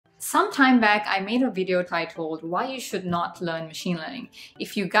Some time back, I made a video titled Why You Should Not Learn Machine Learning.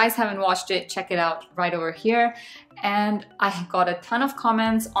 If you guys haven't watched it, check it out right over here. And I got a ton of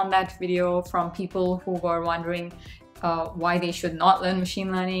comments on that video from people who were wondering why they should not learn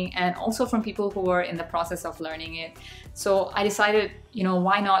machine learning, and also from people who were in the process of learning it. So I decided,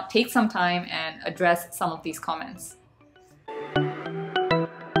 why not take some time and address some of these comments.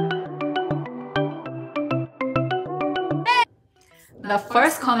 The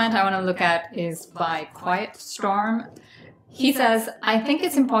first comment I want to look at is by Quiet Storm. He says, I think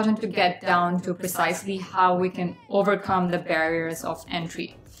it's important to get down to precisely how we can overcome the barriers of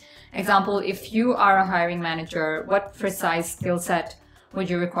entry. Example, if you are a hiring manager, what precise skill set would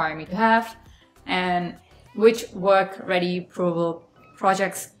you require me to have? And which work-ready, provable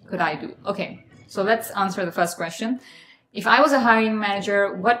projects could I do? Okay, so let's answer the first question. If I was a hiring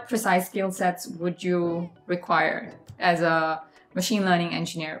manager, what precise skill sets would you require as a machine learning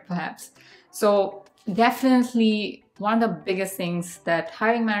engineer, perhaps? So definitely one of the biggest things that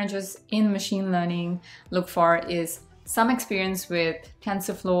hiring managers in machine learning look for is some experience with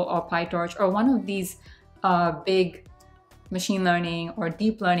TensorFlow or PyTorch or one of these big machine learning or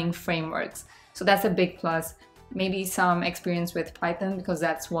deep learning frameworks. So that's a big plus. Maybe some experience with Python, because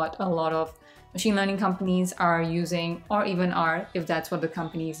that's what a lot of machine learning companies are using, or even are, if that's what the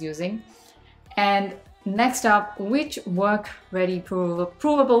company is using. And next up, which work-ready,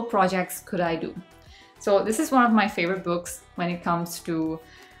 provable projects could I do? So this is one of my favorite books when it comes to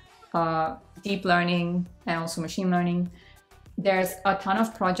deep learning and also machine learning. There's a ton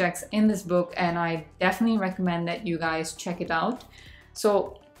of projects in this book, and I definitely recommend that you guys check it out.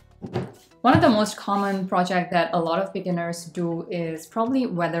 So one of the most common projects that a lot of beginners do is probably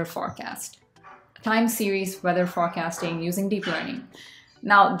weather forecast. Time series weather forecasting using deep learning.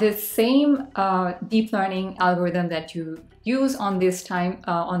 Now, this same deep learning algorithm that you use on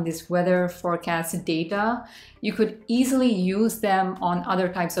this weather forecast data, you could easily use them on other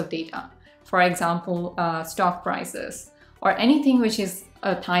types of data. For example, stock prices or anything which is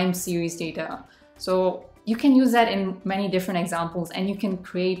a time series data. So you can use that in many different examples, and you can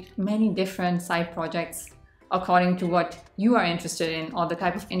create many different side projects according to what you are interested in or the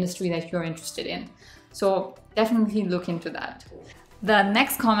type of industry that you're interested in. So definitely look into that. The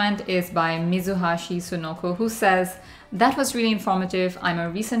next comment is by Mizuhashi Sunoko, who says, that was really informative. I'm a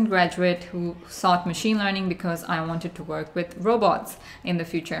recent graduate who sought machine learning because I wanted to work with robots in the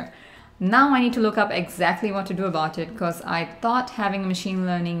future. Now I need to look up exactly what to do about it, because I thought having a machine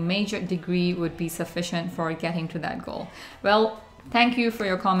learning major degree would be sufficient for getting to that goal. Well, thank you for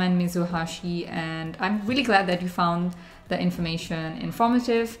your comment, Mizuhashi, and I'm really glad that you found the information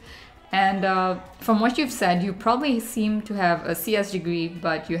informative. And from what you've said, you probably seem to have a CS degree,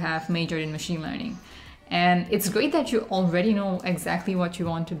 but you have majored in machine learning. And it's great that you already know exactly what you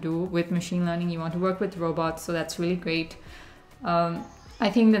want to do with machine learning. You want to work with robots, so that's really great. I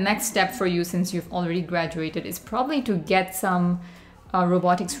think the next step for you, since you've already graduated, is probably to get some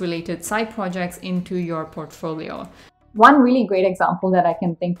robotics-related side projects into your portfolio. One really great example that I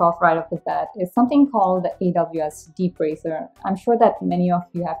can think of right off the bat is something called the AWS Deep Racer. I'm sure that many of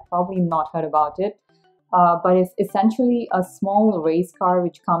you have probably not heard about it, but it's essentially a small race car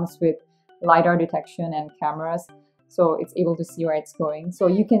which comes with LiDAR detection and cameras, so it's able to see where it's going. So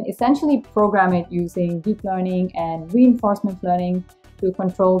you can essentially program it using deep learning and reinforcement learning to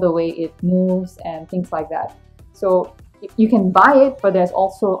control the way it moves and things like that. So you can buy it, but there's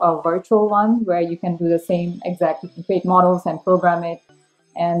also a virtual one where you can do the same exact. You can create models and program it,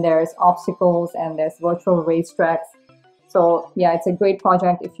 and there's obstacles and there's virtual racetracks. So yeah, it's a great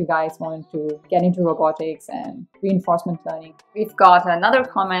project if you guys want to get into robotics and reinforcement learning. We've got another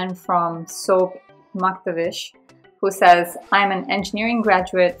comment from Soap Maktavish, who says, I'm an engineering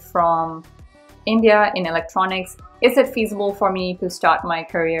graduate from India in electronics. Is it feasible for me to start my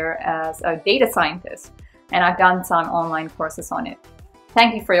career as a data scientist? And I've done some online courses on it.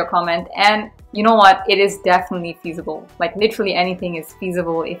 Thank you for your comment. And you know what? It is definitely feasible. Like literally anything is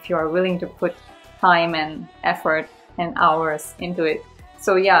feasible if you are willing to put time and effort and hours into it.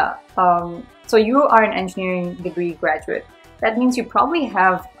 So yeah, so you are an engineering degree graduate. That means you probably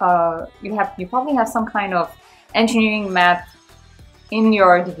have you probably have some kind of engineering math in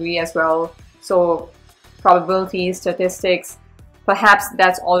your degree as well. So probability, statistics, perhaps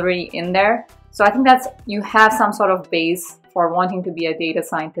that's already in there. So I think you have some sort of base for wanting to be a data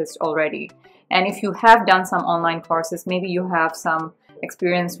scientist already. And if you have done some online courses, maybe you have some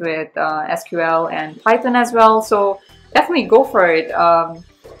experience with SQL and Python as well. So definitely go for it.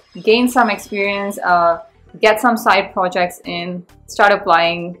 Gain some experience, get some side projects in, start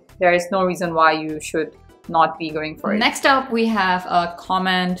applying. There is no reason why you should not be going for it. Next up, we have a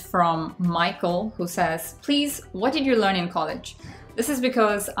comment from Michael who says, please, what did you learn in college? This is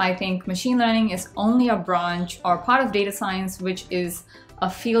because I think machine learning is only a branch or part of data science, which is a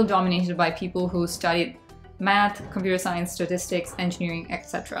field dominated by people who studied math, computer science, statistics, engineering,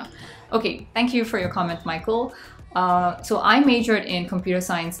 etc. Okay, thank you for your comment, Michael. So I majored in computer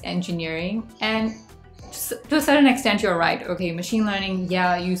science engineering, and to a certain extent, you're right. Okay, machine learning,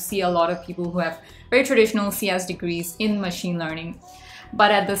 yeah, you see a lot of people who have very traditional CS degrees in machine learning.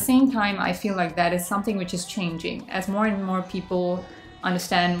 But at the same time, I feel like that is something which is changing as more and more people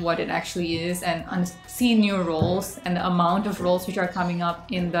understand what it actually is and see new roles and the amount of roles which are coming up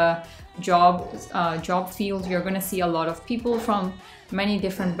in the job field. You're going to see a lot of people from many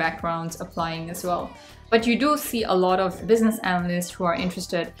different backgrounds applying as well. But you do see a lot of business analysts who are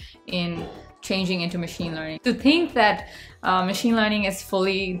interested in changing into machine learning. To think that machine learning is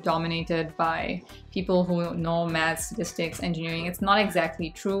fully dominated by people who know math, statistics, engineering, it's not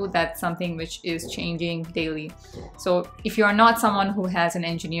exactly true. That's something which is changing daily. So if you are not someone who has an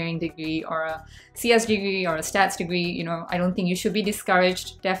engineering degree or a CS degree or a stats degree, you know, I don't think you should be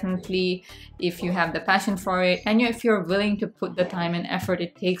discouraged. Definitely, if you have the passion for it and if you're willing to put the time and effort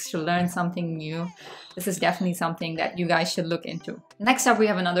it takes to learn something new, this is definitely something that you guys should look into. Next up, we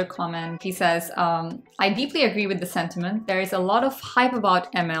have another comment. He says, I deeply agree with the sentiment. There is a lot of hype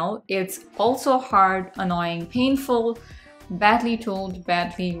about ML. It's also hard, annoying, painful, badly tooled,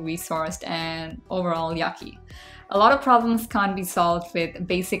 badly resourced, and overall yucky. A lot of problems can't be solved with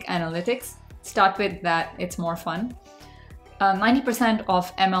basic analytics. Start with that, it's more fun. 90%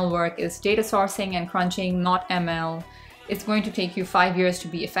 of ML work is data sourcing and crunching, not ML. It's going to take you 5 years to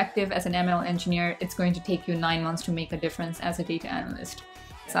be effective as an ML engineer. It's going to take you 9 months to make a difference as a data analyst.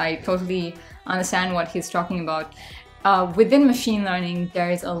 So I totally understand what he's talking about. Within machine learning, there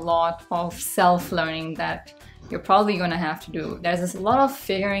is a lot of self-learning that you're probably going to have to do. There's a lot of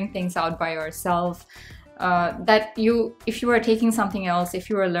figuring things out by yourself that if you were taking something else, if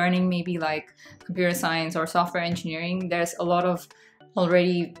you were learning maybe like computer science or software engineering, there's a lot of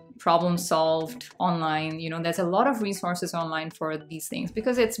already problem solved online. You know, there's a lot of resources online for these things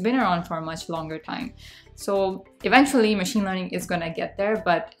because it's been around for a much longer time. So eventually machine learning is going to get there,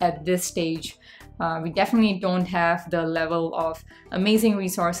 but at this stage we definitely don't have the level of amazing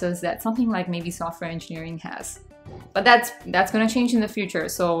resources that something like maybe software engineering has. But that's going to change in the future.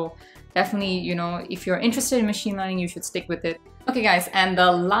 So definitely, you know, if you're interested in machine learning, you should stick with it. Okay guys, and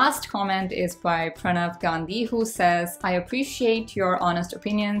the last comment is by Pranav Gandhi, who says, I appreciate your honest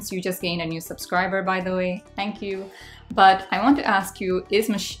opinions. You just gained a new subscriber, by the way. Thank you. But I want to ask you, does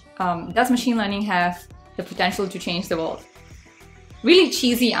machine learning have the potential to change the world? Really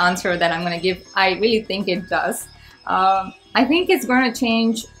cheesy answer that I'm going to give. I really think it does. I think it's going to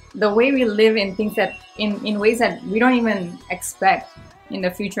change the way we live in things that in ways that we don't even expect in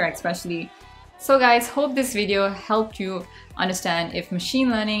the future, especially. So guys, hope this video helped you understand if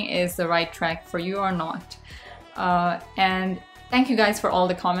machine learning is the right track for you or not. And thank you guys for all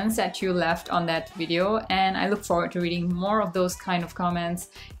the comments that you left on that video, and I look forward to reading more of those kind of comments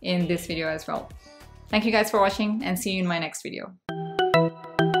in this video as well. Thank you guys for watching, and see you in my next video.